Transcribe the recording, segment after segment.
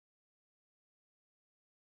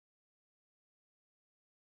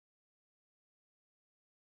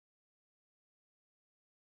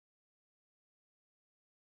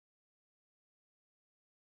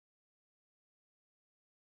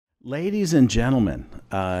Ladies and gentlemen,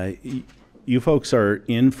 you folks are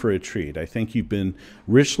in for a treat. I think you've been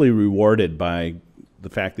richly rewarded by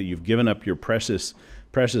the fact that you've given up your precious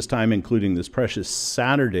time, including this precious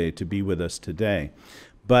Saturday, to be with us today.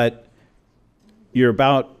 But you're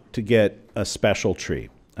about to get a special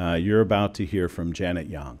treat. You're about to hear from Janet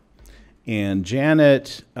Yang. And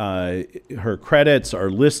Janet, her credits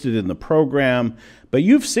are listed in the program, but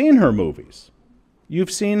you've seen her movies.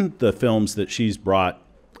 You've seen the films that she's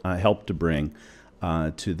helped to bring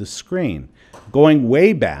to the screen. Going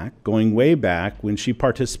way back when she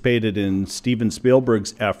participated in Steven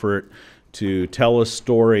Spielberg's effort to tell a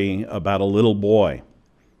story about a little boy,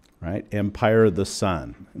 right? Empire of the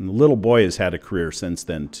Sun. And the little boy has had a career since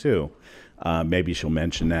then too. Maybe she'll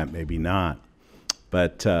mention that, maybe not.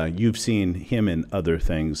 But you've seen him in other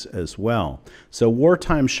things as well. So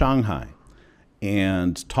Wartime Shanghai,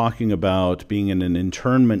 and talking about being in an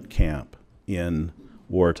internment camp in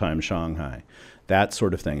wartime Shanghai, that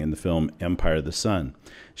sort of thing in the film Empire of the Sun.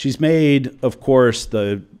 She's made, of course,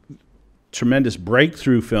 the tremendous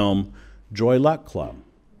breakthrough film Joy Luck Club,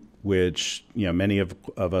 which many of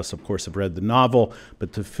us, of course, have read the novel,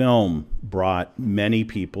 but the film brought many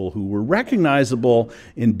people who were recognizable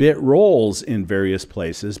in bit roles in various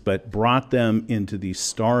places, but brought them into these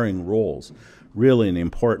starring roles. Really an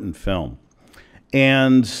important film.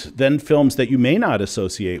 And then films that you may not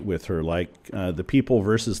associate with her, like The People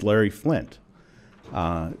versus Larry Flint,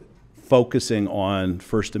 focusing on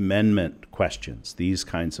First Amendment questions, these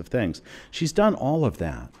kinds of things. She's done all of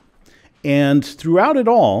that. And throughout it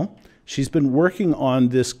all, she's been working on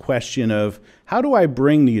this question of, how do I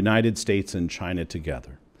bring the United States and China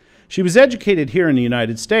together? She was educated here in the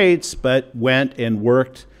United States, but went and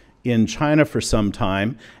worked in China for some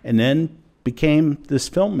time, and then became this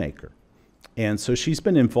filmmaker. And so she's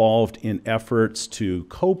been involved in efforts to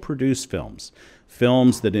co-produce films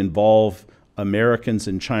that involve Americans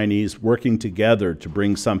and Chinese working together to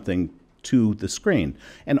bring something to the screen.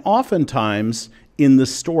 And oftentimes, in the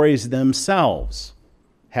stories themselves,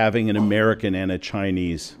 having an American and a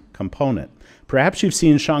Chinese component. Perhaps you've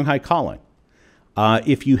seen Shanghai Calling.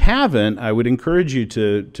 If you haven't, I would encourage you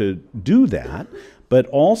to do that, but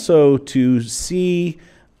also to see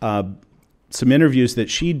some interviews that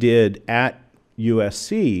she did at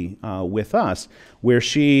USC with us, where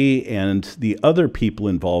she and the other people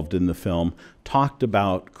involved in the film talked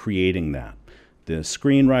about creating that. The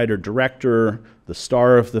screenwriter, director, the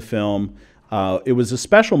star of the film. It was a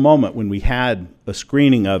special moment when we had a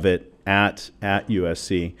screening of it at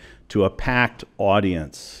USC to a packed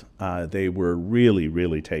audience. They were really,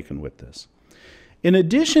 really taken with this. In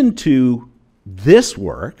addition to this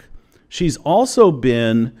work, she's also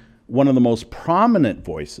been one of the most prominent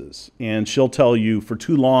voices, and she'll tell you for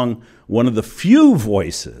too long, one of the few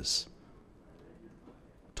voices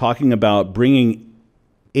talking about bringing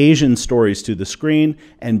Asian stories to the screen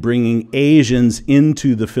and bringing Asians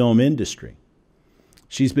into the film industry.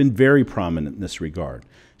 She's been very prominent in this regard.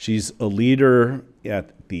 She's a leader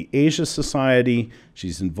at the Asia Society.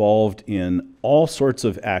 She's involved in all sorts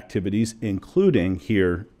of activities, including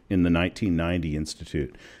here in the 1990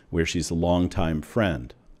 Institute, where she's a longtime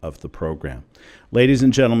friend of the program. Ladies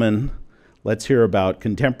and gentlemen, let's hear about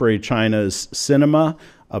contemporary China's cinema,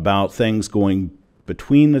 about things going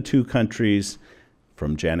between the two countries,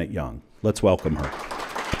 from Janet Yang. Let's welcome her.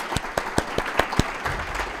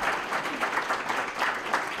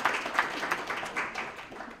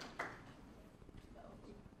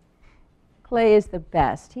 Clay is the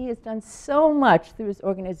best. He has done so much through his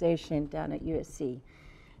organization down at USC.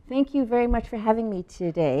 Thank you very much for having me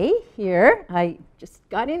today here. I just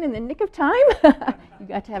got in the nick of time. You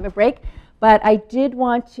got to have a break. But I did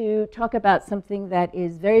want to talk about something that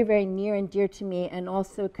is very, very near and dear to me, and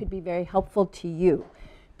also could be very helpful to you.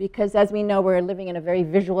 Because as we know, we're living in a very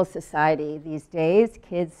visual society these days.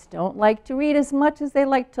 Kids don't like to read as much as they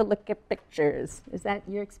like to look at pictures. Is that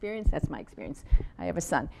your experience? That's my experience. I have a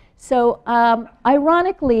son. So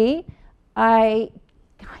ironically, I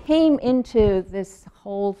came into this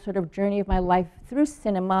whole sort of journey of my life through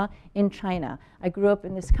cinema in China. I grew up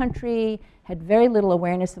in this country, had very little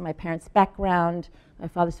awareness of my parents' background. My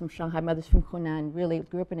father's from Shanghai, mother's from Hunan, really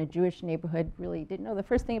grew up in a Jewish neighborhood, really didn't know the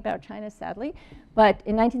first thing about China, sadly. But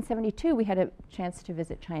in 1972, we had a chance to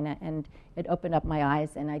visit China, and it opened up my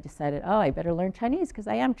eyes, and I decided, oh, I better learn Chinese, because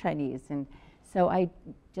I am Chinese. And so I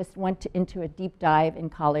just went into a deep dive in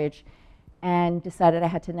college and decided I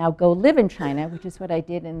had to now go live in China, which is what I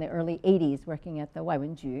did in the early 80s, working at the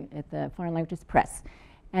Waiwenju, at the Foreign Languages Press.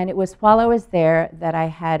 And it was while I was there that I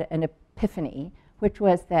had an epiphany which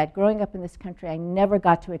was that growing up in this country, I never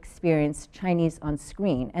got to experience Chinese on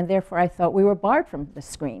screen, and therefore I thought we were barred from the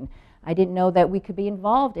screen. I didn't know that we could be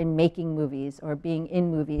involved in making movies or being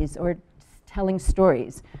in movies or telling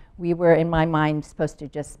stories. We were, in my mind, supposed to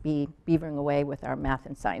just be beavering away with our math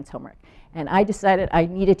and science homework. And I decided I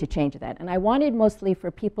needed to change that. And I wanted mostly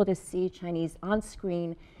for people to see Chinese on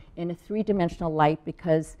screen in a three-dimensional light,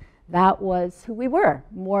 because that was who we were,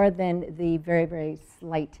 more than the very, very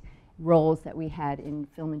slight roles that we had in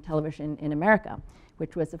film and television in America,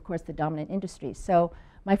 which was, of course, the dominant industry. So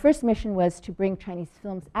my first mission was to bring Chinese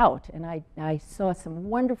films out, and I saw some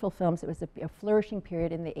wonderful films. It was a flourishing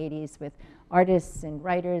period in the 80s with artists and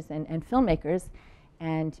writers and filmmakers.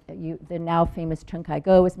 And the now famous Chen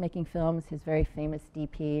Kai-go was making films. His very famous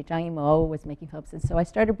DP, Zhang Yimou, was making films. And so I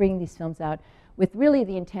started bringing these films out with really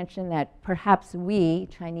the intention that perhaps we,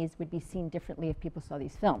 Chinese, would be seen differently if people saw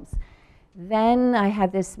these films. Then I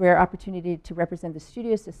had this rare opportunity to represent the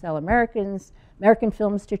studios to sell American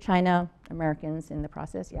films to China, Americans in the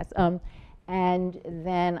process, yes. And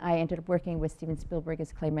then I ended up working with Steven Spielberg,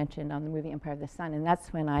 as Clay mentioned, on the movie Empire of the Sun. And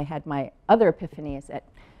that's when I had my other epiphany, is that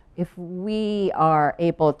if we are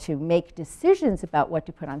able to make decisions about what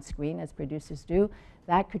to put on screen, as producers do,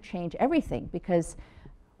 that could change everything. Because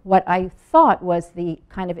what I thought was the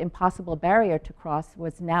kind of impossible barrier to cross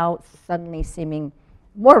was now suddenly seeming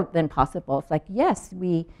more than possible. It's like, yes,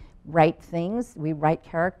 we write things, we write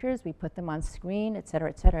characters, we put them on screen, et cetera,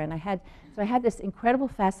 et cetera. And I had this incredible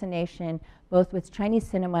fascination both with Chinese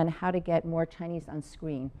cinema and how to get more Chinese on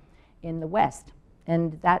screen in the West.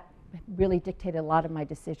 And that really dictated a lot of my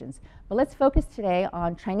decisions. But let's focus today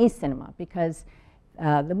on Chinese cinema, because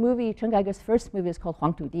the movie, Chen Kai-go's first movie is called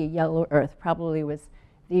Huang Tu Di, Yellow Earth, probably was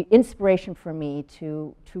the inspiration for me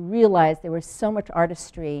to realize there was so much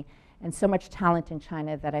artistry and so much talent in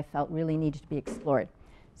China that I felt really needed to be explored.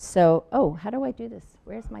 So, oh, how do I do this?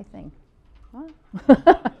 Where's my thing?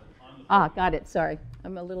 Huh? Got it, sorry.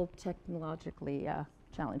 I'm a little technologically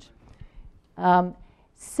challenged.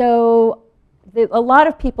 So a lot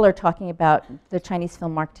of people are talking about the Chinese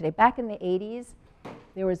film market today. Back in the 80s,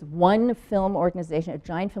 there was one film organization, a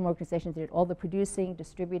giant film organization that did all the producing,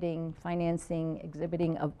 distributing, financing,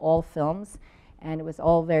 exhibiting of all films. And it was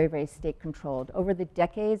all very, very state-controlled. Over the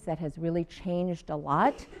decades, that has really changed a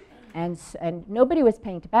lot. And nobody was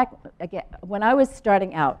paying tobacco. Again, when I was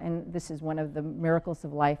starting out, and this is one of the miracles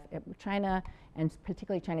of life, China, and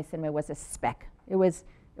particularly Chinese cinema, was a speck. It was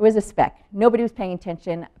a speck. Nobody was paying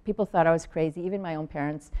attention. People thought I was crazy, even my own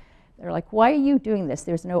parents. They're like, why are you doing this?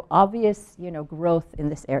 There's no obvious, growth in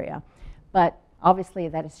this area. But obviously,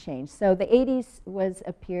 that has changed. So the 80s was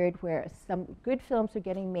a period where some good films were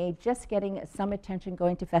getting made, just getting some attention,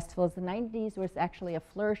 going to festivals. The 90s was actually a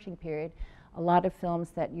flourishing period. A lot of films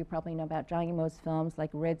that you probably know about, Zhang Yimou's films like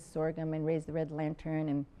Red Sorghum and Raise the Red Lantern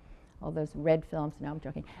and all those red films. No, I'm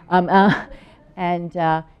joking.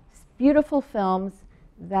 Beautiful films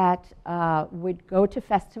that would go to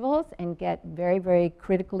festivals and get very, very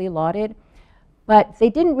critically lauded. But they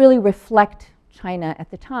didn't really reflect China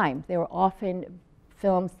at the time. They were often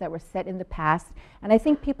films that were set in the past. And I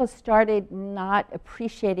think people started not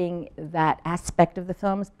appreciating that aspect of the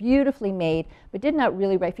films. Beautifully made, but did not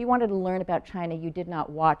really, if you wanted to learn about China, you did not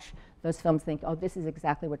watch those films think, oh, this is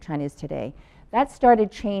exactly what China is today. That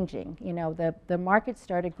started changing. The market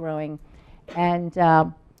started growing. And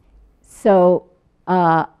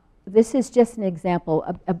this is just an example.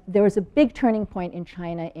 There was a big turning point in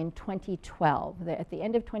China in 2012. At the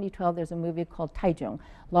end of 2012, there's a movie called Taichung,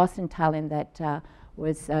 Lost in Thailand, that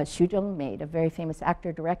was Xu Zheng made, a very famous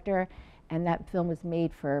actor-director. And that film was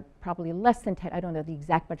made for probably less than 10, I don't know the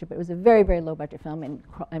exact budget, but it was a very, very low budget film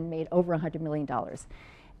and made over $100 million.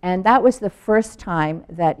 And that was the first time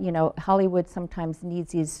that, Hollywood sometimes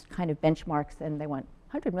needs these kind of benchmarks, and they want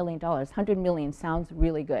 $100 million. 100 million sounds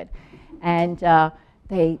really good. And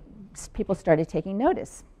people started taking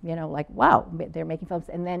notice, like, wow, they're making films.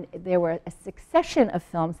 And then there were a succession of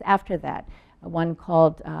films after that, one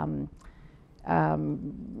called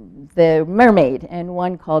The Mermaid, and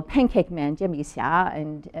one called Pancake Man, Jie Mi Xia,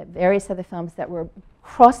 and various other films that were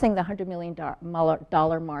crossing the $100 million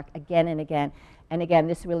mark again and again. And again,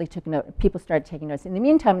 this really took note. People started taking notice. In the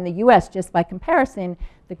meantime, in the US, just by comparison,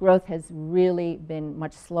 the growth has really been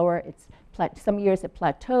much slower. Some years it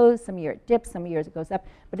plateaus, some years it dips, some years it goes up,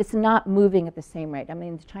 but it's not moving at the same rate. I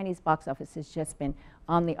mean, the Chinese box office has just been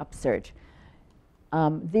on the upsurge.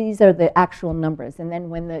 These are the actual numbers. And then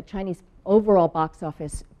when the Chinese overall box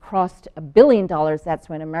office crossed $1 billion, that's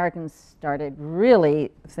when Americans started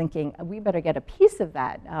really thinking, we better get a piece of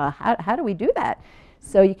that. How do we do that?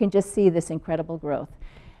 So you can just see this incredible growth.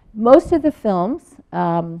 Most of the films,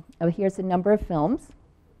 here's a number of films,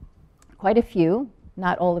 quite a few.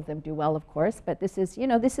 Not all of them do well, of course, but this is,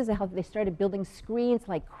 this is how they started building screens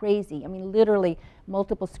like crazy. I mean, literally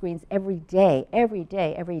multiple screens every day, every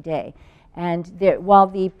day, every day. And while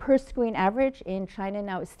the per screen average in China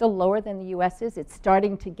now is still lower than the US is, it's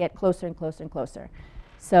starting to get closer and closer and closer.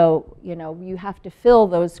 So, you have to fill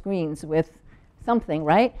those screens with something,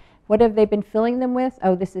 right? What have they been filling them with?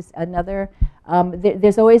 Oh, this is another.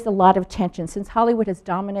 There's always a lot of tension. Since Hollywood has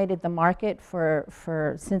dominated the market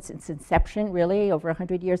since its inception, really, over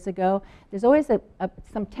 100 years ago, there's always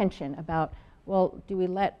some tension about, well, do we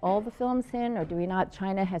let all the films in or do we not?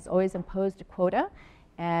 China has always imposed a quota,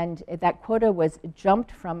 and that quota was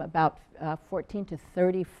jumped from about 14 to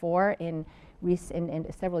 34 in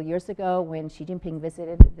several years ago when Xi Jinping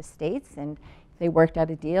visited the States, and they worked out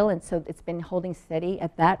a deal, and so it's been holding steady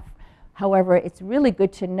at that. However, it's really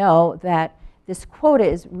good to know that this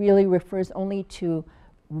quota really refers only to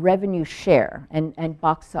revenue share and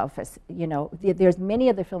box office. There's many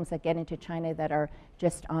other films that get into China that are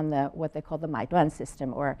just on what they call the Maiduan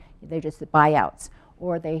system, or they're just the buyouts,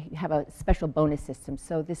 or they have a special bonus system.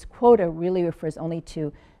 So this quota really refers only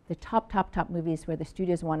to the top movies where the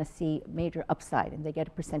studios want to see major upside, and they get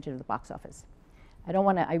a percentage of the box office.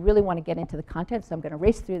 I really want to get into the content, so I'm going to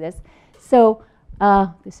race through this. So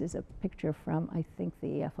this is a picture from, I think,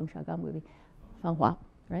 the Feng Xiaogang movie, Fang Hua,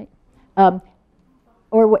 right?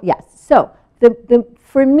 Yes. So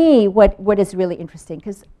for me, what is really interesting,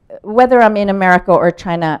 because whether I'm in America or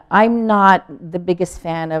China, I'm not the biggest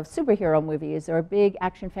fan of superhero movies or big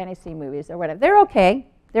action fantasy movies or whatever. They're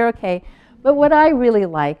okay. But what I really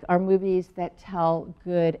like are movies that tell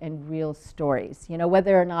good and real stories,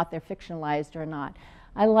 whether or not they're fictionalized or not.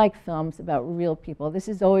 I like films about real people. This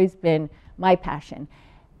has always been my passion.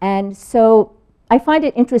 And so I find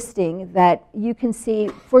it interesting that you can see,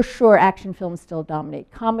 for sure, action films still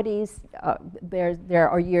dominate. Comedies, there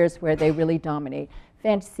are years where they really dominate.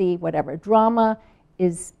 Fantasy, whatever. Drama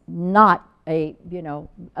is not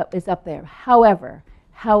is up there. However,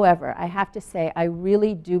 I have to say, I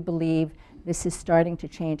really do believe this is starting to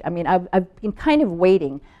change. I mean, I've been kind of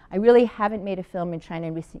waiting. I really haven't made a film in China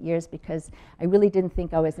in recent years because I really didn't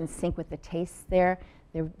think I was in sync with the tastes there.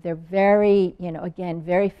 They're very, again,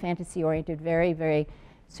 very fantasy-oriented, very, very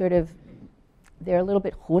sort of, they're a little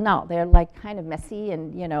bit hunao. They're like kind of messy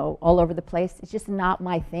and, all over the place. It's just not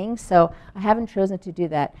my thing, so I haven't chosen to do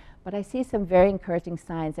that. But I see some very encouraging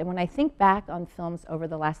signs. And when I think back on films over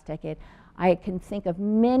the last decade, I can think of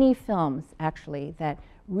many films, actually, that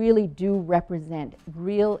really do represent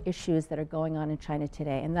real issues that are going on in China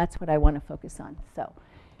today, and that's what I want to focus on. So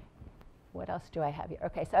what else do I have here?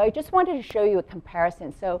 Okay, so I just wanted to show you a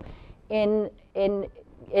comparison. So in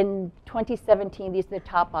 2017, these are the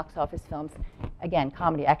top box office films. Again,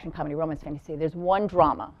 comedy, action, comedy, romance, fantasy. There's one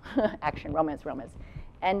drama, action, romance.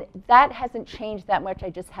 And that hasn't changed that much. I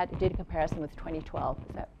just did a comparison with 2012.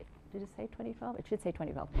 Did it say 2012? It should say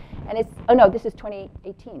 2012. And it's, oh no, this is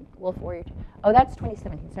 2018, Wolf Warrior 2. Oh, that's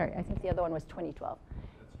 2017, sorry. I think the other one was 2012.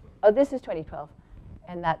 Oh, this is 2012,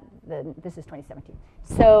 and this is 2017.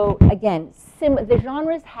 So again, the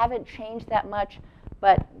genres haven't changed that much,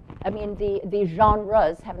 but I mean, the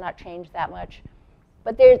genres have not changed that much.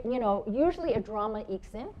 But there's, usually a drama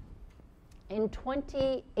ekes in. In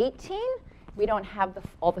 2018, we don't have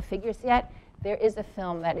all the figures yet. There is a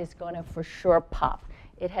film that is going to for sure pop.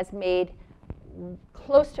 It has made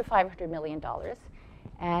close to $500 million,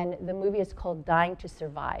 and the movie is called Dying to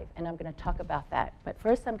Survive, and I'm going to talk about that. But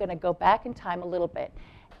first, I'm going to go back in time a little bit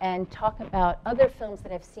and talk about other films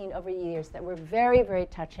that I've seen over the years that were very, very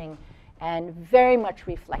touching and very much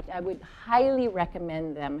reflect. I would highly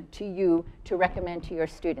recommend them to you to recommend to your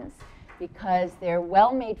students because they're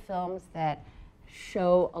well-made films that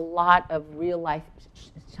show a lot of real-life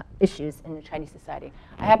issues in the Chinese society.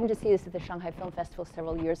 I happened to see this at the Shanghai Film Festival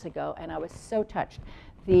several years ago, and I was so touched.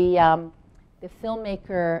 The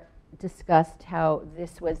filmmaker discussed how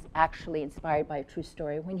this was actually inspired by a true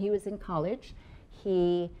story. When he was in college,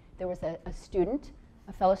 there was a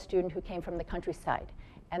fellow student who came from the countryside,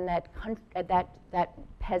 and that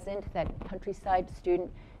peasant, that countryside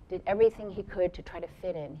student, did everything he could to try to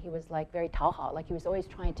fit in. He was like very taohao, like he was always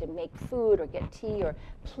trying to make food or get tea or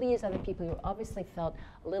please other people who obviously felt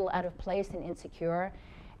a little out of place and insecure.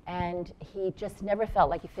 And he just never felt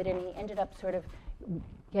like he fit in. He ended up sort of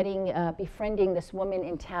befriending this woman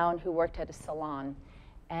in town who worked at a salon.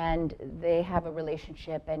 And they have a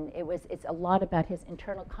relationship, and it's a lot about his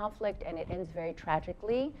internal conflict, and it ends very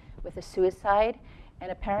tragically with a suicide.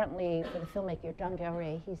 And apparently, for the filmmaker, Zhang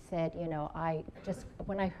Gaorui, he said, you know,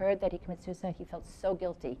 when I heard that he committed suicide, he felt so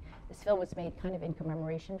guilty. This film was made kind of in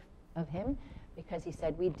commemoration of him, because he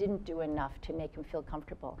said, we didn't do enough to make him feel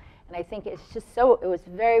comfortable. And I think it's just so, it was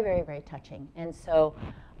very, very, very touching. And so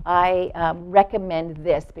I recommend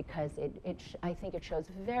this because I think it shows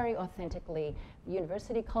very authentically the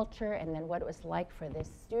university culture, and then what it was like for this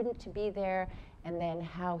student to be there, and then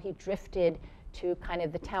how he drifted to kind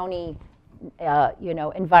of the towny you know,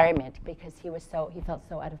 environment, because he felt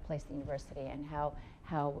so out of place at the university, and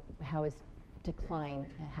how his decline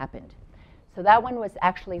happened. So that one was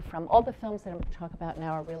actually from all the films that I'm going to talk about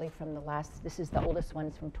now are really from the last, this is the oldest one,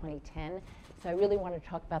 it's from 2010. So I really want to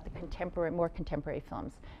talk about the more contemporary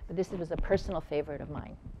films. But this was a personal favorite of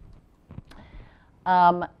mine.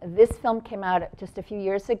 This film came out just a few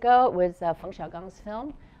years ago. It was Feng Xiaogang's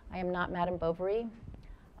film, I Am Not Madame Bovary.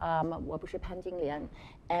 我不是潘金莲.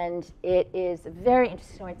 And it is very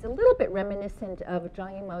interesting. It's a little bit reminiscent of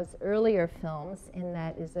Zhang Yimou's earlier films in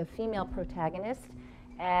that is a female protagonist.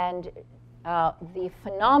 And the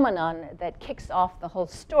phenomenon that kicks off the whole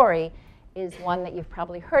story is one that you've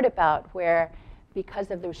probably heard about, where because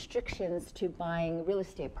of the restrictions to buying real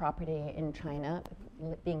estate property in China,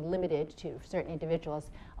 being limited to certain individuals,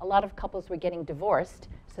 a lot of couples were getting divorced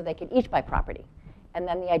so they could each buy property. And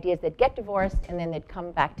then the idea is they'd get divorced and then they'd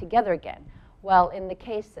come back together again. Well, in the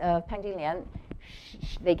case of Pan Jinlian,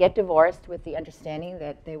 they get divorced with the understanding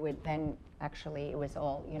that they would then actually, it was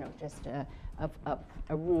all, you know, just a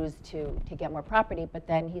ruse to get more property. But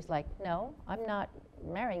then he's like, no, I'm not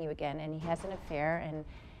marrying you again. And he has an affair,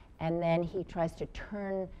 and then he tries to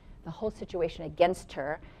turn the whole situation against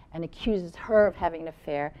her and accuses her of having an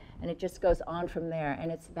affair, and it just goes on from there.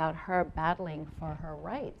 And it's about her battling for her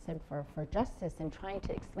rights and for justice and trying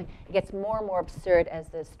to explain. It gets more and more absurd as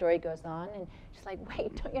the story goes on, and she's like,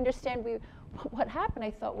 wait, don't you understand what happened?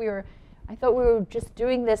 I thought we were just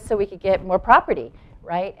doing this so we could get more property,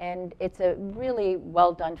 right? And it's a really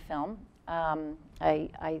well done film.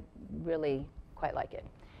 I really quite like it.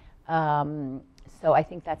 So I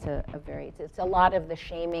think that's it's a lot of the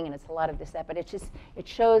shaming, and it's a lot of this, that, but it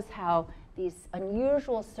shows how these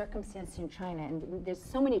unusual circumstances in China, and there's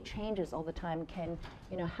so many changes all the time,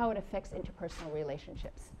 how it affects interpersonal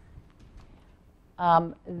relationships.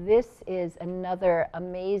 This is another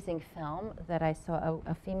amazing film that I saw,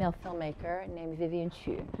 a female filmmaker named Vivian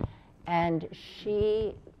Chu, and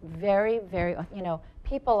she very, very,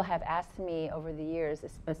 people have asked me over the years,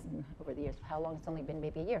 how long, it's only been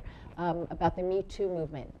maybe a year, about the Me Too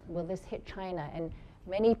movement. Will this hit China? And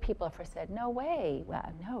many people have said, no way.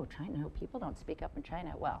 Well, no, China, no, people don't speak up in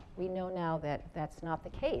China. Well, we know now that that's not the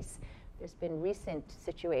case. There's been recent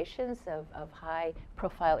situations of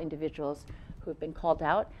high-profile individuals who've been called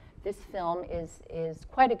out. This film is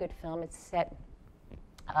quite a good film. It's set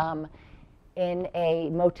in a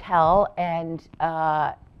motel, and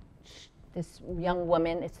this young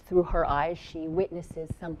woman, it's through her eyes, she witnesses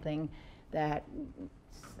something that's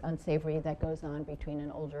unsavory that goes on between an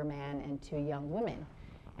older man and two young women.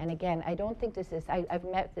 And again, I don't think this is, I've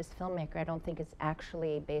met this filmmaker, I don't think it's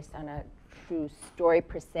actually based on a true story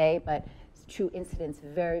per se, but it's true incidents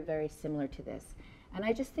very, very similar to this. And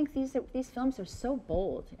I just think these films are so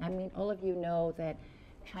bold. I mean, all of you know that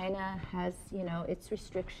China has, its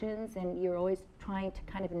restrictions, and you're always trying to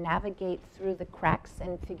kind of navigate through the cracks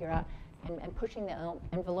and figure out, and pushing the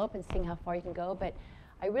envelope and seeing how far you can go. But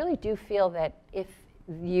I really do feel that if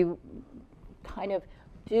you kind of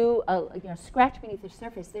do scratch beneath the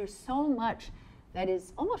surface, there's so much that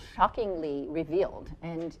is almost shockingly revealed.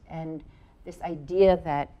 And this idea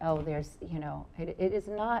that, there's, it is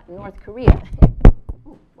not North Korea.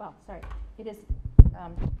 Oh, wow, sorry. It is,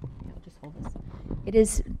 I'll just hold this. It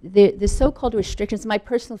is the so-called restrictions. My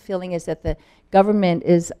personal feeling is that the government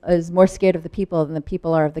is more scared of the people than the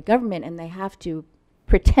people are of the government, and they have to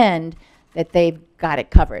pretend that they've got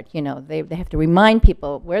it covered. They have to remind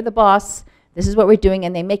people, we're the boss, this is what we're doing,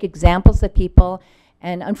 and they make examples of people.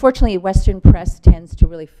 And unfortunately, Western press tends to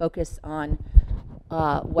really focus on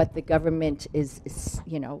what the government is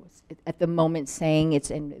at the moment saying.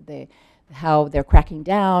 It's in how they're cracking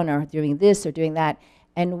down or doing this or doing that.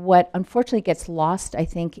 And what unfortunately gets lost, I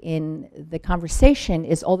think, in the conversation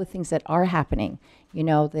is all the things that are happening.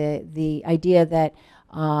 The idea that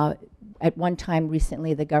at one time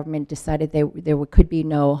recently the government decided there could be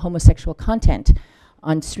no homosexual content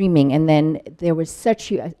on streaming. And then there was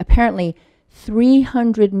apparently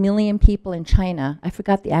 300 million people in China. I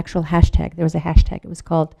forgot the actual hashtag. There was a hashtag. It was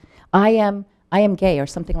called I am gay or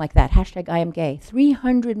something like that. Hashtag I am gay.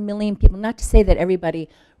 300 million people. Not to say that everybody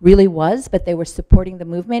really was, but they were supporting the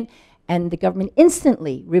movement, and the government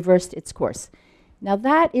instantly reversed its course. Now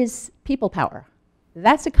that is people power.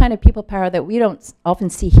 That's the kind of people power that we don't often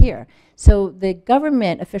see here. So the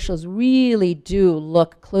government officials really do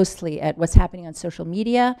look closely at what's happening on social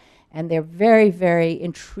media, and they're very, very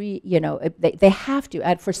intrigued, you know, they have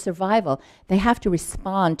to, for survival, they have to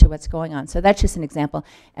respond to what's going on. So that's just an example.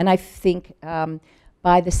 And I think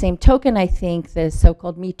by the same token, I think the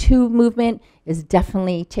so-called Me Too movement is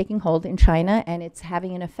definitely taking hold in China, and it's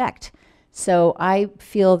having an effect. So I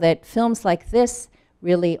feel that films like this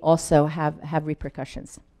really also have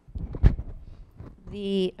repercussions.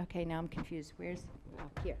 Okay, now I'm confused. Where's,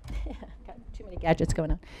 here. Got too many gadgets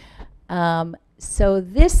going on. So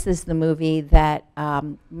this is the movie that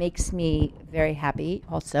makes me very happy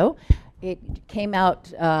also. It came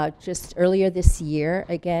out just earlier this year.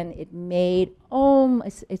 Again, it made,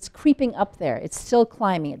 it's creeping up there. It's still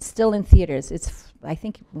climbing. It's still in theaters. It's, I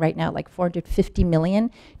think right now, like 450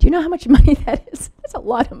 million. Do you know how much money that is? That's a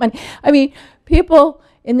lot of money. I mean, people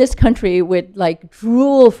in this country would like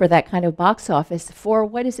drool for that kind of box office for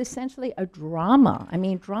what is essentially a drama. I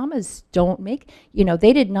mean, dramas don't make, you know,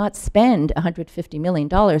 they did not spend $150 million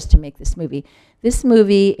to make this movie. This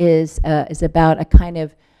movie is about a kind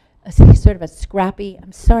of, sort of a scrappy,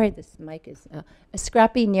 I'm sorry, this mic is, a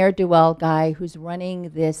scrappy ne'er-do-well guy who's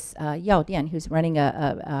running this, Yao Dian, who's running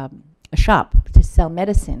a shop to sell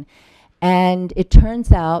medicine. And it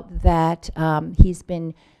turns out that he's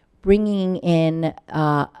been bringing in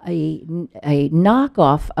a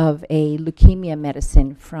knockoff of a leukemia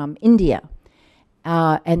medicine from India.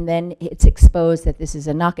 And then it's exposed that this is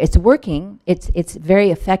a knock. It's working, it's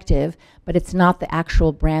very effective, but it's not the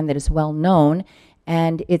actual brand that is well known,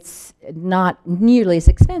 and it's not nearly as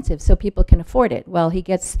expensive, so people can afford it. Well, he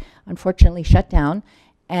gets, unfortunately, shut down,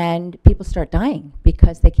 and people start dying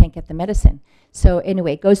because they can't get the medicine. So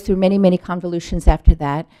anyway, it goes through many, many convolutions after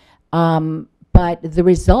that. But the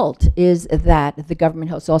result is that the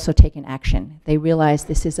government has also taken action. They realize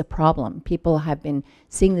this is a problem. People have been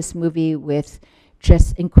seeing this movie with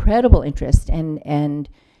just incredible interest, and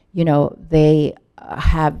you know, they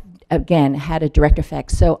have, again, had a direct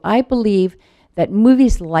effect. So I believe that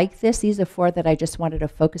movies like this, these are four that I just wanted to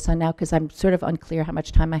focus on now, because I'm sort of unclear how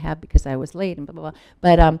much time I have because I was late and blah, blah,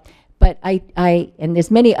 blah. But and there's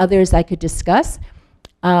many others I could discuss.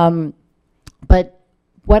 But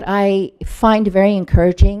what I find very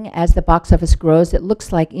encouraging as the box office grows, it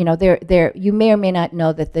looks like, you know, you may or may not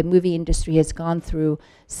know that the movie industry has gone through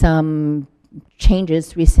some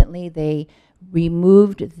changes recently. They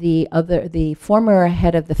removed the former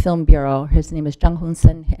head of the Film Bureau. His name is Zhang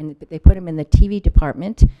Hongsen, and they put him in the TV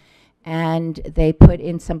department, and they put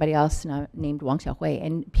in somebody else named Wang Xiaohui.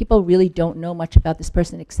 And people really don't know much about this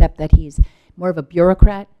person except that he's more of a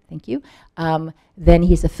bureaucrat. Thank you. Then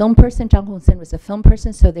he's a film person. Zhang Hongsen was a film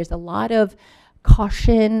person, so there's a lot of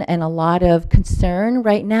caution and a lot of concern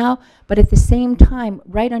right now, but at the same time,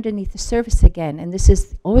 right underneath the surface again, and this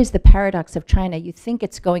is always the paradox of China, you think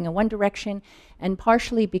it's going in one direction, and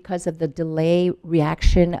partially because of the delay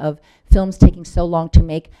reaction of films taking so long to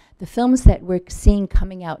make, the films that we're seeing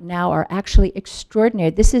coming out now are actually extraordinary.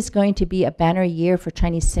 This is going to be a banner year for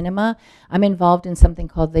Chinese cinema. I'm involved in something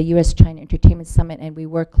called the US-China Entertainment Summit, and we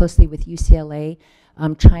work closely with UCLA,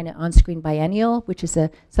 China On-Screen Biennial, which is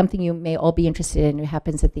something you may all be interested in. It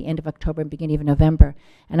happens at the end of October and beginning of November.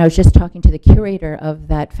 And I was just talking to the curator of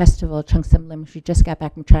that festival, Cheng Sim Lim. She just got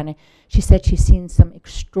back from China. She said she's seen some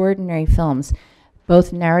extraordinary films,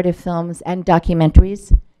 both narrative films and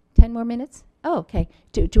documentaries. 10 more minutes? Oh, okay.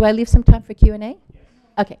 Do I leave some time for Q&A? Yes.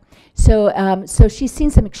 Okay. So she's seen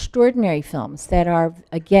some extraordinary films that are,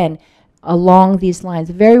 again, along these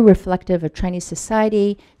lines, very reflective of Chinese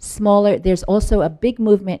society, smaller. There's also a big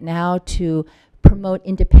movement now to promote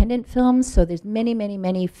independent films. So there's many, many,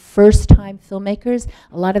 many first-time filmmakers.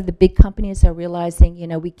 A lot of the big companies are realizing, you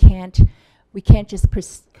know, we can't just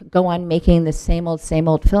go on making the same old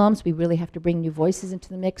films. We really have to bring new voices into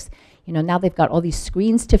the mix. You know, now they've got all these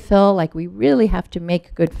screens to fill. Like, we really have to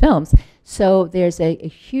make good films. So there's a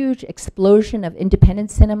huge explosion of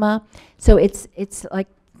independent cinema. So it's like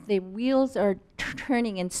the wheels are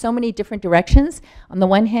turning in so many different directions. On the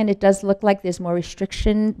one hand, it does look like there's more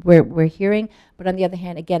restriction we're hearing, but on the other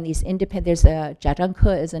hand, again, these independent, there's Jia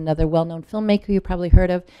Zhangke is another well-known filmmaker you probably heard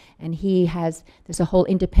of, and there's a whole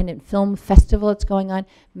independent film festival that's going on.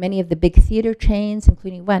 Many of the big theater chains,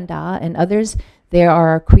 including Wanda and others, they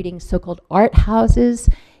are creating so-called art houses.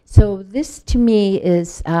 So this, to me,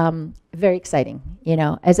 is very exciting. You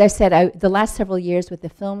know, as I said, the last several years with the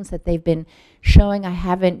films that they've been showing, I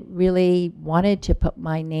haven't really wanted to put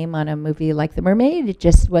my name on a movie like The Mermaid. It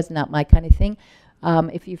just was not my kind of thing.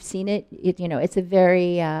 If you've seen it, you know, it's a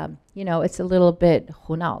very, you know, it's a little bit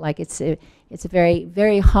hunao, like it's It's a very,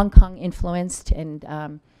 very Hong Kong influenced,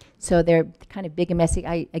 and so they're kind of big and messy.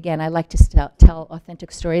 I like to tell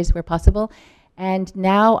authentic stories where possible. And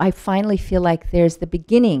now I finally feel like there's the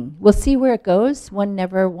beginning. We'll see where it goes. One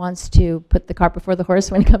never wants to put the cart before the horse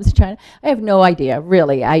when it comes to China. I have no idea,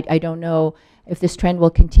 really. I don't know if this trend will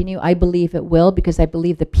continue. I believe it will, because I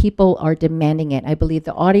believe the people are demanding it. I believe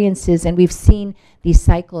the audiences, and we've seen these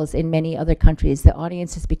cycles in many other countries, the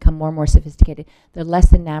audiences become more and more sophisticated. They're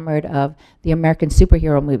less enamored of the American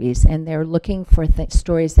superhero movies, and they're looking for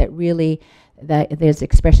stories that really, that there's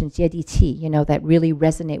expressions, 接地气, you know, that really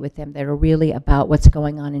resonate with them, that are really about what's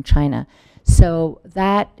going on in China. So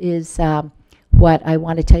that is what I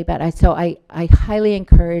want to tell you about. So I highly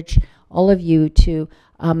encourage all of you to,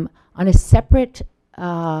 on a separate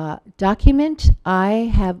document,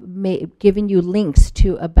 I have given you links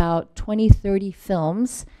to about 20, 30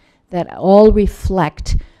 films that all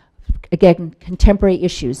reflect, again, contemporary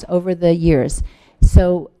issues over the years.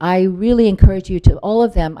 So I really encourage you to, all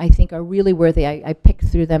of them I think are really worthy. I picked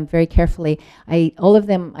through them very carefully. All of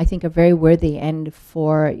them I think are very worthy, and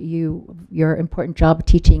for your important job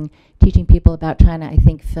teaching people about China, I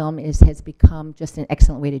think film has become just an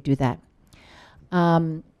excellent way to do that.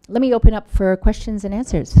 Let me open up for questions and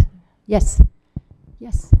answers. Yes.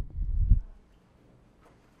 Yes.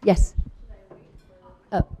 Yes.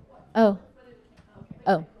 Oh.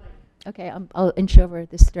 Okay, I'll inch over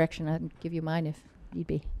this direction. I'll give you mine if need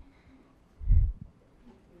be.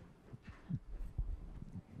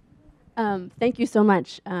 Thank you so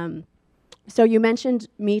much. So you mentioned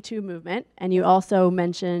Me Too movement, and you also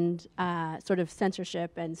mentioned sort of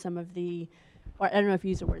censorship and some of the, or I don't know if you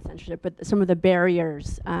use the word censorship, but some of the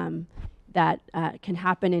barriers that can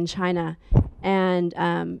happen in China. And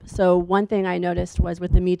so one thing I noticed was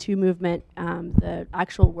with the Me Too movement, the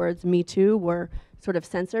actual words Me Too were sort of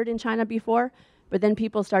censored in China before, but then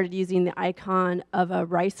people started using the icon of a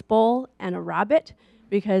rice bowl and a rabbit,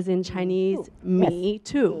 because in Chinese, me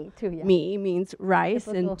too. Me too, yeah. Me means rice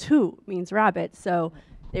Typical. and tu means rabbit. So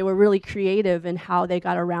they were really creative in how they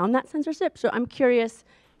got around that censorship. So I'm curious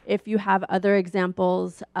if you have other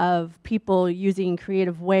examples of people using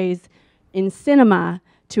creative ways in cinema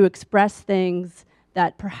to express things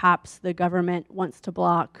that perhaps the government wants to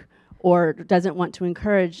block or doesn't want to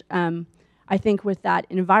encourage. I think with that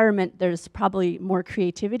environment, there's probably more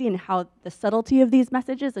creativity in how the subtlety of these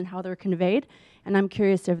messages and how they're conveyed. And I'm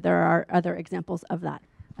curious if there are other examples of that.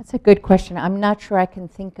 That's a good question. I'm not sure I can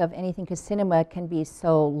think of anything, because cinema can be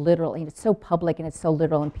so literal, and it's so public and it's so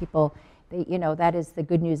literal, and people, you know, that is the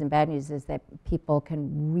good news and bad news, is that people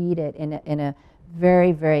can read it in a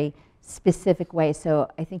very, very specific way. So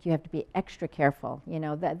I think you have to be extra careful. You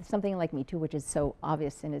know, that something like Me Too, which is so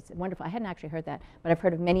obvious and it's wonderful. I hadn't actually heard that, but I've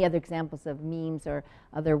heard of many other examples of memes or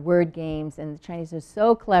other word games, and the Chinese are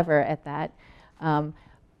so clever at that.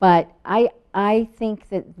 But I think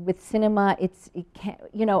that with cinema,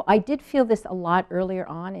 you know, I did feel this a lot earlier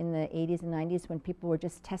on in the 80s and 90s, when people were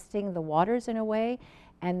just testing the waters in a way,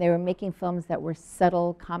 and they were making films that were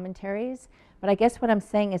subtle commentaries. But I guess what I'm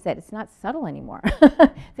saying is that it's not subtle anymore.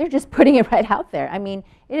 They're just putting it right out there. I mean,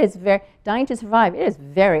 it is Dying to Survive, it is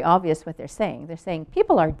very obvious what they're saying. They're saying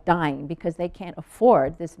people are dying because they can't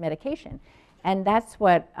afford this medication. And that's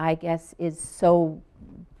what I guess is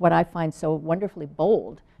what I find so wonderfully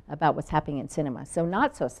bold about what's happening in cinema. So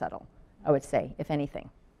not so subtle, I would say, if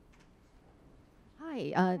anything.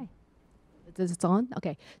 Hi. This is on?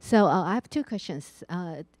 Okay. So I have two questions.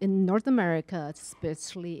 In North America,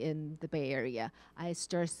 especially in the Bay Area, I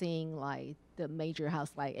start seeing like the major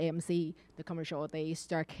house like AMC, the commercial, they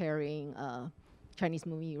start carrying Chinese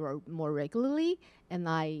movie more regularly. And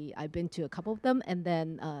I've been to a couple of them. And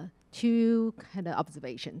then two kind of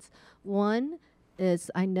observations. One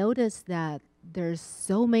is I noticed that there's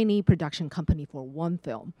so many production company for one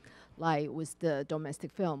film. Like with the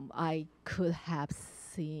domestic film, I could have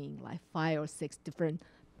seen like 5 or 6 different,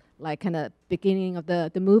 like kind of beginning of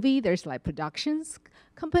the movie, there's like productions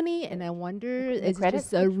company, and I wonder, is it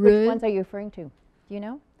just a Which ones are you referring to? Do you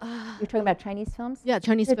know? You're talking about Chinese films? Yeah,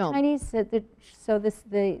 Chinese film. The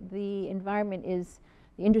environment is,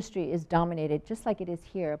 the industry is dominated, just like it is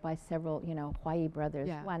here, by several, you know, Huayi Brothers,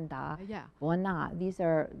 Yeah. Wanda, Yeah. Bona. These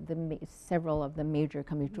are several of the major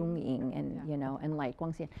companies, Zhongying, and you know, and like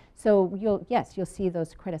Guangxian. So you'll see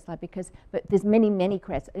those credits a lot, but there's many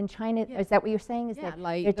credits in China. Yeah. Is that what you're saying? Is Yeah, that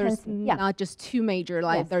like there's yeah. not just 2 major,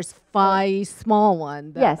 like Yes. there's 5 small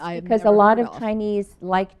ones. Yes, I've because a never lot heard of Chinese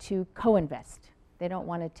like to co-invest. They don't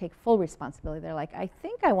want to take full responsibility. They're like, I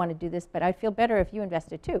think I want to do this, but I'd feel better if you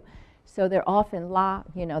invested too. So they're often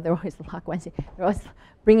they're always they're always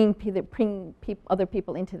bringing other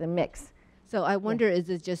people into the mix. So I wonder, is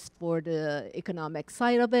it just for the economic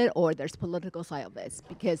side of it, or there's political side of it?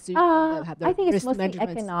 Because you have the I think it's risk mostly management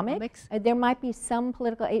economic. There might be some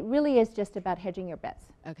political. It really is just about hedging your bets.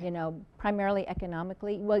 Okay. You know, primarily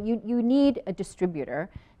economically. Well, you need a distributor,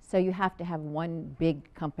 so you have to have one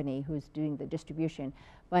big company who's doing the distribution.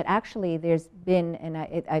 But actually, there's been, and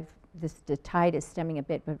the tide is stemming a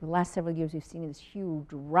bit, but for the last several years, we've seen this huge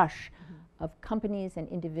rush of companies and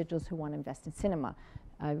individuals who want to invest in cinema.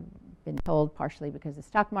 I've been told partially because the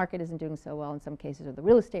stock market isn't doing so well in some cases, or the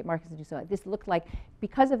real estate market isn't doing so well. This looked like,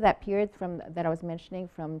 because of that period that I was mentioning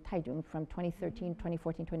from Taichung, from 2013,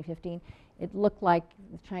 2014, 2015, it looked like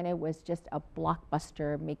China was just a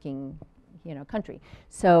blockbuster making country.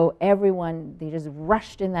 So they just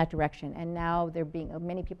rushed in that direction, and now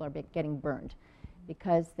many people are getting burned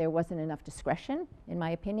because there wasn't enough discretion, in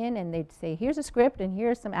my opinion, and they'd say, here's a script and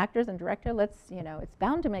here's some actors and director, it's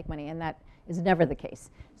bound to make money, and that is never the case.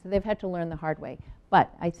 So they've had to learn the hard way.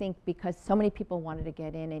 But I think because so many people wanted to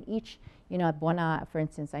get in, and each, Bona, for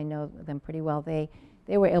instance, I know them pretty well, they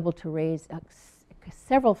were able to raise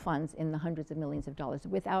several funds in the hundreds of millions of dollars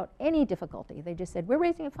without any difficulty. They just said, we're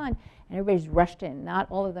raising a fund, and everybody's rushed in. Not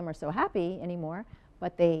all of them are so happy anymore,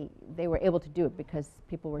 but they were able to do it because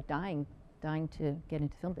people were dying to get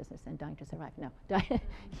into film business and dying to survive. No,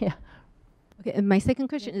 yeah. Okay, and my second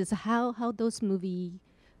question is how those movies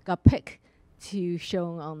got picked to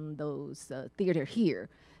show on those theater here,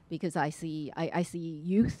 because I see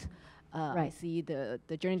youth, I see the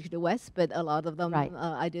Journey to the West, but a lot of them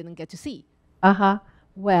I didn't get to see.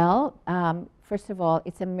 Well, first of all,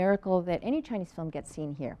 it's a miracle that any Chinese film gets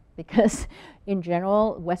seen here, because in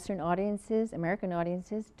general, Western audiences, American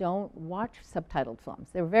audiences, don't watch subtitled films.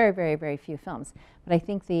 There are very, very, very few films. But I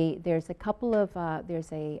think there's a couple of,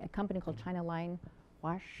 there's a company called China Line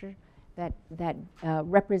Wash that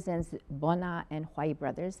represents Bona and Huai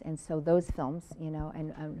Brothers, and so those films,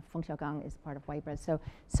 and Feng Xiaogang is part of Huai Brothers.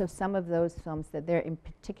 So some of those films that they're in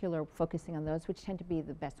particular focusing on those, which tend to be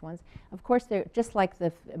the best ones. Of course, they're just like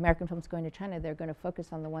the American films going to China. They're going to focus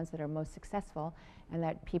on the ones that are most successful, and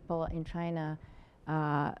that people in China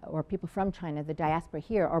or people from China, the diaspora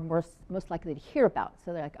here, are most likely to hear about.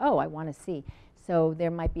 So they're like, oh, I want to see. So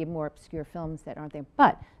there might be more obscure films that aren't there,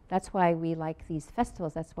 but that's why we like these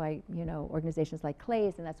festivals. That's why organizations like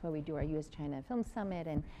Clay's, and that's why we do our U.S.-China Film Summit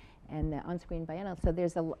and the on-screen biennial. So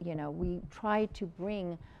there's we try to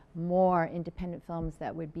bring more independent films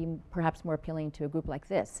that would be perhaps more appealing to a group like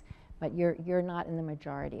this. But you're not in the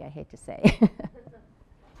majority, I hate to say.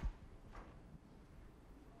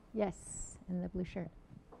 Yes, in the blue shirt.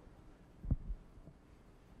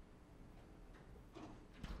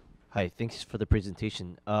 Hi, thanks for the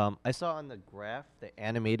presentation. I saw on the graph the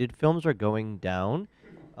animated films are going down.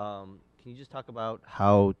 Can you just talk about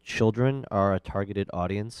how children are a targeted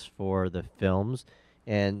audience for the films,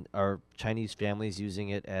 and are Chinese families using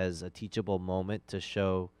it as a teachable moment to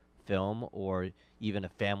show film, or even a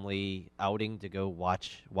family outing to go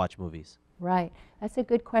watch movies? Right, that's a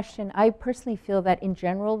good question. I personally feel that in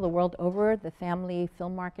general, the world over, the family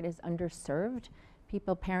film market is underserved.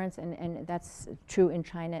 Parents, and that's true in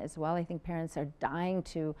China as well. I think parents are dying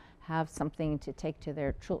to have something to take to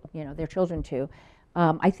their children to.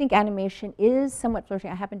 I think animation is somewhat flourishing.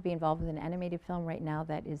 I happen to be involved with an animated film right now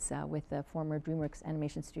that is with the former DreamWorks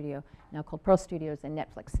animation studio, now called Pearl Studios, and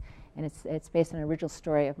Netflix. And it's based on an original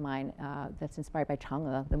story of mine that's inspired by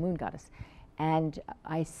Chang'e, the moon goddess. And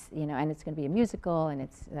and it's going to be a musical, and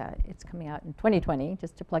it's coming out in 2020,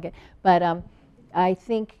 just to plug it. But I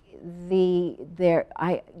think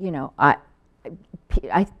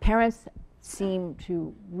parents seem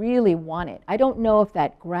to really want it. I don't know if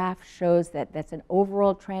that graph shows that that's an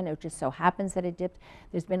overall trend. It just so happens that it dipped.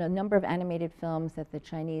 There's been a number of animated films that the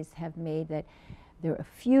Chinese have made that there are a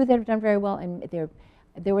few that have done very well, and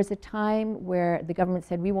there was a time where the government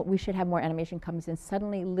said we should have more animation companies, and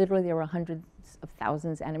suddenly, literally, there were hundreds of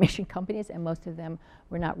thousands of animation companies, and most of them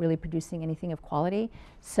were not really producing anything of quality.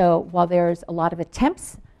 So while there's a lot of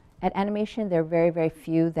attempts at animation, there are very, very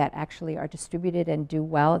few that actually are distributed and do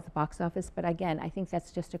well at the box office. But again, I think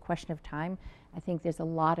that's just a question of time. I think there's a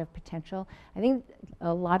lot of potential. I think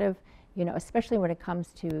a lot of, especially when it comes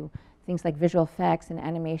to things like visual effects and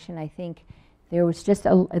animation, I think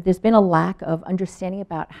there's been a lack of understanding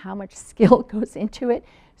about how much skill goes into it.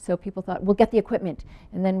 So people thought, we'll get the equipment,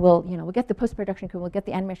 and then we'll get the post-production equipment, we'll get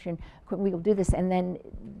the animation equipment, we'll do this, and then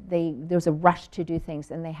there's a rush to do things,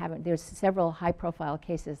 and they haven't. There's several high-profile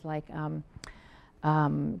cases like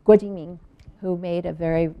Guo Jiming, who made a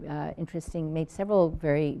very made several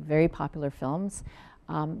very, very popular films,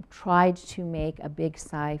 tried to make a big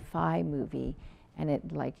sci-fi movie, and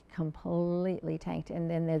it like completely tanked. And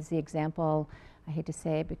then there's the example, I hate to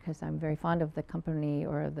say it because I'm very fond of the company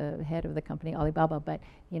or the head of the company, Alibaba, but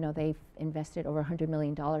you know, they've invested over $100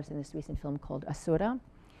 million in this recent film called Asura,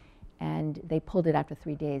 and they pulled it after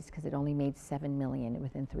 3 days because it only made 7 million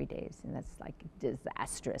within 3 days, and that's like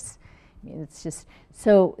disastrous. I mean, it's just,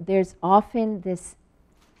 so there's often this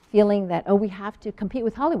feeling that, oh, we have to compete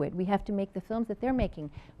with Hollywood. We have to make the films that they're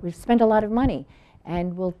making. We've spent a lot of money,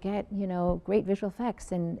 and we'll get, you know, great visual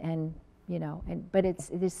effects, and you know, but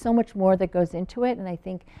there's so much more that goes into it, and I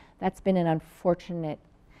think that's been an unfortunate,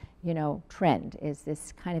 you know, trend, is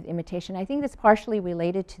this kind of imitation. I think that's partially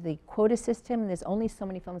related to the quota system. There's only so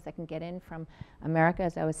many films that can get in from America,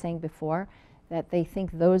 as I was saying before, that they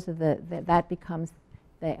think those are that becomes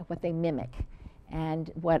what they mimic.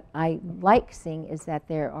 And what I like seeing is that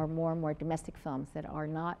there are more and more domestic films that are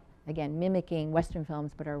not, again, mimicking Western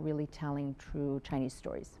films, but are really telling true Chinese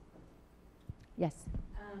stories. Yes?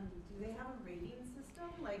 Do they have a rating system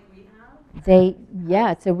like we have?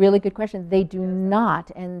 Yeah, it's a really good question. They do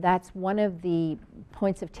not, and that's one of the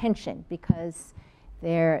points of tension, because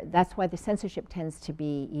that's why the censorship tends to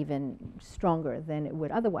be even stronger than it would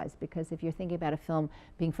otherwise, because if you're thinking about a film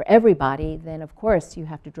being for everybody, then of course you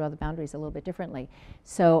have to draw the boundaries a little bit differently.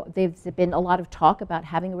 So there's been a lot of talk about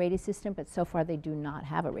having a rating system, but so far they do not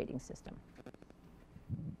have a rating system.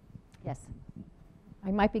 Yes? I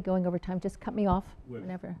might be going over time. Just cut me off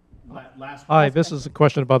whenever. Hi, this is a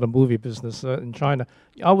question about the movie business in China.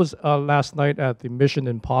 I was last night at the Mission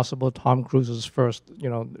Impossible, Tom Cruise's first,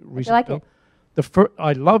 recent film.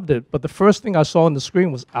 I loved it, but the first thing I saw on the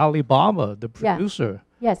screen was Alibaba, the producer.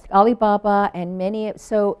 Yeah. Yes, Alibaba and many.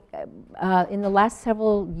 So in the last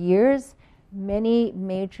several years, many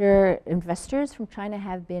major investors from China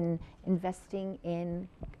have been investing in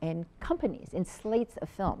companies, in slates of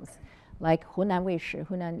films. Like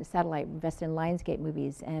Hunan Satellite invested in Lionsgate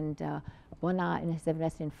movies, and Bona has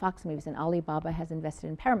invested in Fox movies, and Alibaba has invested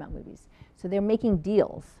in Paramount movies. So they're making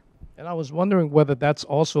deals. And I was wondering whether that's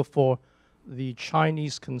also for the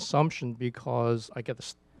Chinese consumption, because I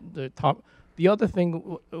get the top. The other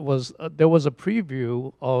thing was there was a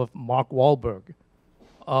preview of Mark Wahlberg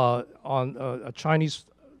on a Chinese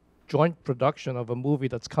joint production of a movie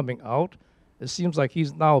that's coming out. It seems like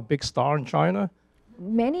he's now a big star in China.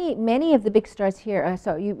 Many of the big stars here,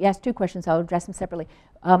 so you asked two questions, I'll address them separately.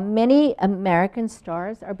 Many American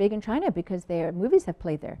stars are big in China because their movies have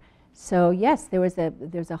played there. So yes, there's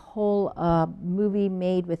a whole movie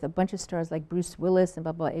made with a bunch of stars like Bruce Willis and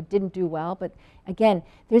blah, blah. It didn't do well, but again,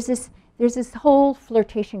 there's this whole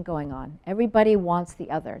flirtation going on. Everybody wants the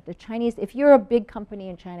other. The Chinese, if you're a big company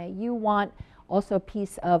in China, you want also a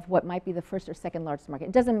piece of what might be the first or second largest market.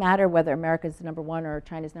 It doesn't matter whether America's number one or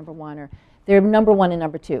China's number one, or they're number one and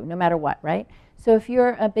number two, no matter what, right? So if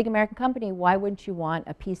you're a big American company, why wouldn't you want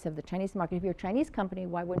a piece of the Chinese market? If you're a Chinese company,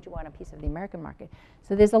 why wouldn't you want a piece of the American market?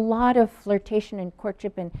 So there's a lot of flirtation and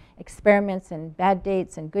courtship and experiments and bad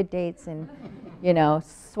dates and good dates and,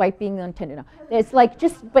 swiping on Tinder. No. It's like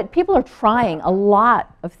but people are trying a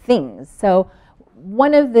lot of things. So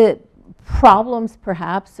one of the problems,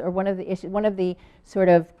 perhaps, or one of the issues, one of the sort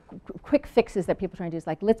of quick fixes that people are trying to do is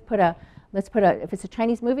like, let's put a, if it's a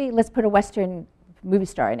Chinese movie, let's put a Western movie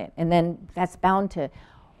star in it, and then that's bound to,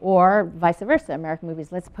 or vice versa, American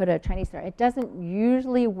movies, let's put a Chinese star. It doesn't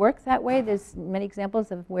usually work that way. There's many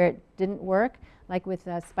examples of where it didn't work, like with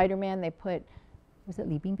Spider-Man, they put, was it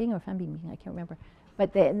Li Bingbing or Fan Bingbing? I can't remember.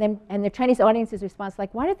 But and the Chinese audience's response,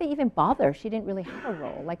 like, why did they even bother? She didn't really have a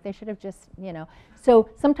role. Like, they should have just, So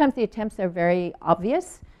sometimes the attempts are very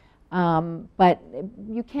obvious, but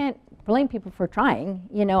you can't blame people for trying.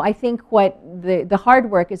 I think what the hard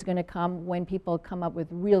work is going to come when people come up with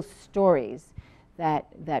real stories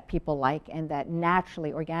that people like and that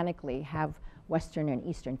naturally, organically have Western and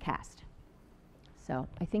Eastern cast. So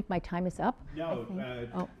I think my time is up.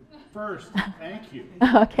 No, first, thank you.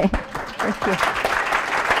 Okay, thank you.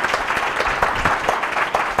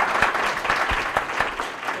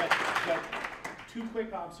 Two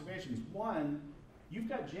quick observations. One, you've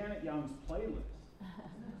got Janet Young's playlist.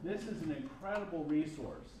 This is an incredible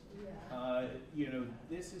resource.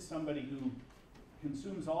 This is somebody who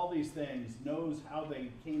consumes all these things, knows how they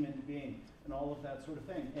came into being, and all of that sort of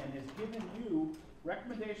thing, and has given you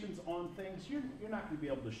recommendations on things. You're not going to be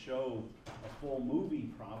able to show a full movie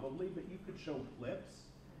probably, but you could show clips,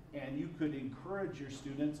 and you could encourage your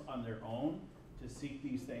students on their own to seek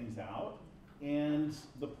these things out. And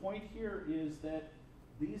the point here is that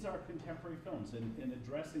these are contemporary films and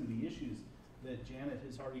addressing the issues that Janet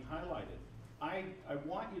has already highlighted. I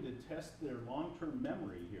want you to test their long-term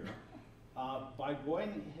memory here by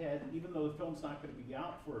going ahead, even though the film's not going to be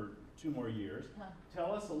out for 2 more years,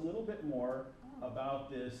 tell us a little bit more about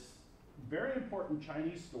this very important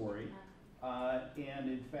Chinese story. And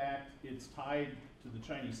in fact, it's tied to the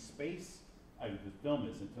Chinese space. The film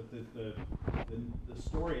isn't, but the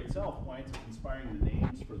story itself winds up inspiring the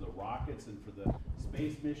names for the rockets and for the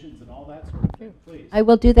space missions and all that sort of thing. Please. I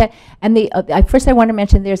will do that. And first I want to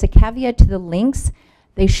mention there's a caveat to the links.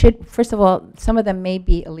 They should, first of all, some of them may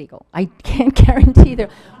be illegal. I can't guarantee either.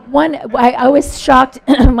 One, I was shocked.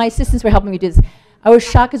 My assistants were helping me do this. I was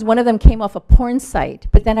shocked because one of them came off a porn site,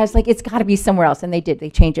 but then I was like, it's got to be somewhere else, and they did. They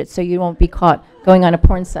changed it so you won't be caught going on a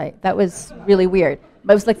porn site. That was really weird.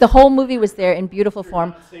 But it was like the whole movie was there in beautiful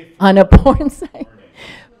form on a porn site.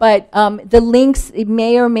 But the links, it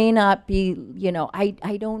may or may not be, you know,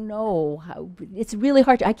 I don't know. It's really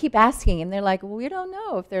hard. I keep asking, and they're like, well, we don't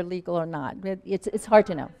know if they're legal or not. It's hard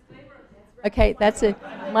to know. Okay, that's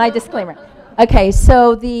my disclaimer. Okay,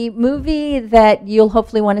 so the movie that you'll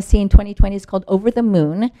hopefully want to see in 2020 is called Over the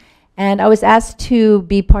Moon. And I was asked to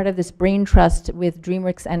be part of this brain trust with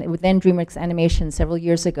DreamWorks and with then DreamWorks Animation several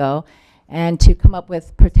years ago, and to come up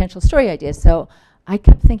with potential story ideas. So I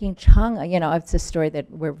kept thinking Chang'e, you know, it's a story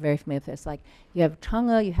that we're very familiar with. It's like you have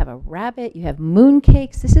Chang'e, you have a rabbit, you have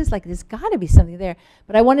mooncakes. This is like, there's got to be something there.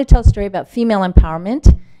 But I wanted to tell a story about female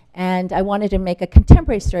empowerment. And I wanted to make a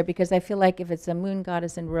contemporary story because I feel like if it's a moon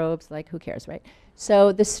goddess in robes, like who cares, right?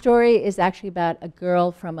 So the story is actually about a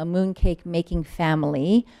girl from a mooncake making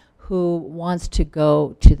family who wants to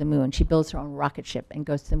go to the moon. She builds her own rocket ship and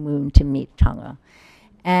goes to the moon to meet Chang'e.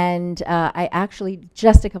 And I actually,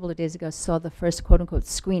 just a couple of days ago, saw the first quote-unquote a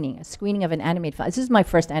screening of an animated film. This is my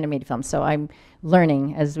first animated film, so I'm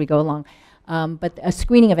learning as we go along. But a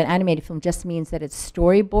screening of an animated film just means that it's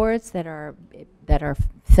storyboards that are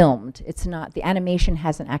filmed. It's not, the animation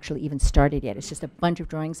hasn't actually even started yet. It's just a bunch of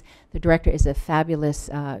drawings. The director is a fabulous,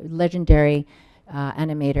 legendary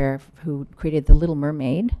animator who created The Little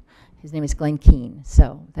Mermaid. His name is Glenn Keane.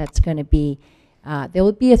 So that's going to be, there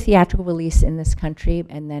will be a theatrical release in this country,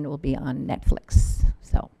 and then it will be on Netflix.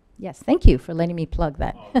 So yes, thank you for letting me plug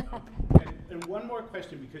that. And one more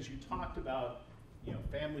question, because you talked about, you know,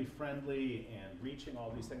 family friendly and reaching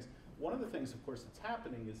all these things. One of the things, of course, that's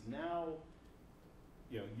happening is now,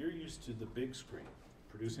 you know, you're used to the big screen,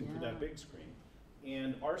 producing for that big screen.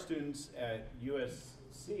 And our students at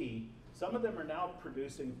USC, some of them are now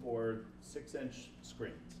producing for 6-inch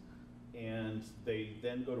screens. And they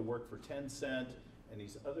then go to work for Tencent and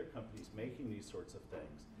these other companies making these sorts of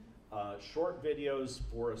things. Short videos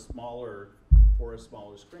for a smaller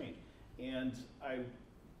screen. And I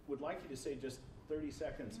would like you to say just 30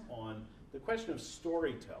 seconds on the question of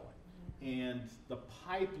storytelling and the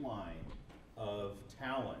pipeline of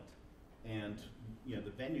talent and, you know,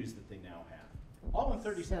 the venues that they now have. All in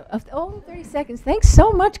 30 seconds. All in 30 seconds. Thanks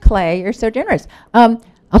so much, Clay. You're so generous. I'll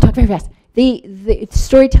talk very fast. The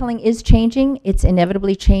storytelling is changing. It's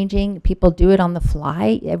inevitably changing. People do it on the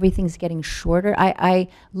fly. Everything's getting shorter.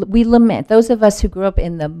 We lament, those of us who grew up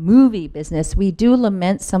in the movie business, we do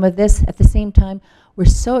lament some of this. At the same time, we're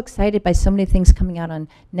so excited by so many things coming out on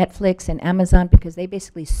Netflix and Amazon because they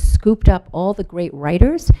basically scooped up all the great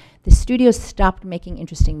writers. The studios stopped making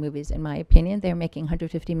interesting movies, in my opinion. They're making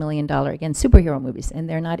 $150 million, again, superhero movies, and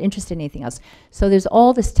they're not interested in anything else. So there's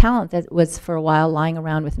all this talent that was for a while lying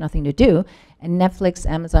around with nothing to do, and Netflix,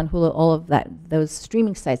 Amazon, Hulu, all of that, those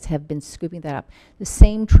streaming sites have been scooping that up. The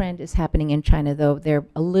same trend is happening in China, though they're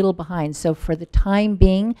a little behind. So for the time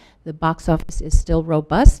being, the box office is still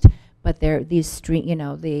robust, but they're these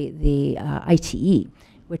the ITE,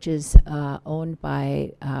 which is owned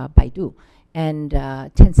by Baidu, and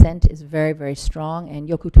Tencent is very, very strong, and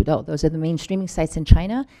Youku Tudou. Those are the main streaming sites in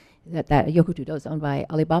China. That Youku Tudou is owned by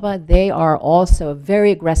Alibaba. They are also very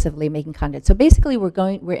aggressively making content. So basically,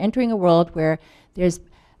 we're entering a world where there's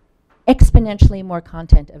exponentially more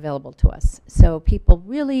content available to us. So people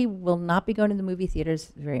really will not be going to the movie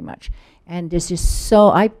theaters very much. And there's just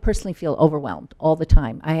I personally feel overwhelmed all the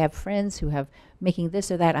time. I have friends who have making this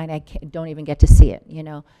or that, and I don't even get to see it, you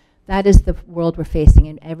know. That is the world we're facing,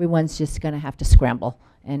 and everyone's just going to have to scramble,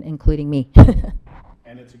 and including me.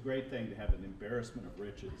 And it's a great thing to have an embarrassment of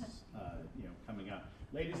riches, you know, coming out.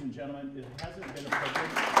 Ladies and gentlemen, it hasn't been a pleasure.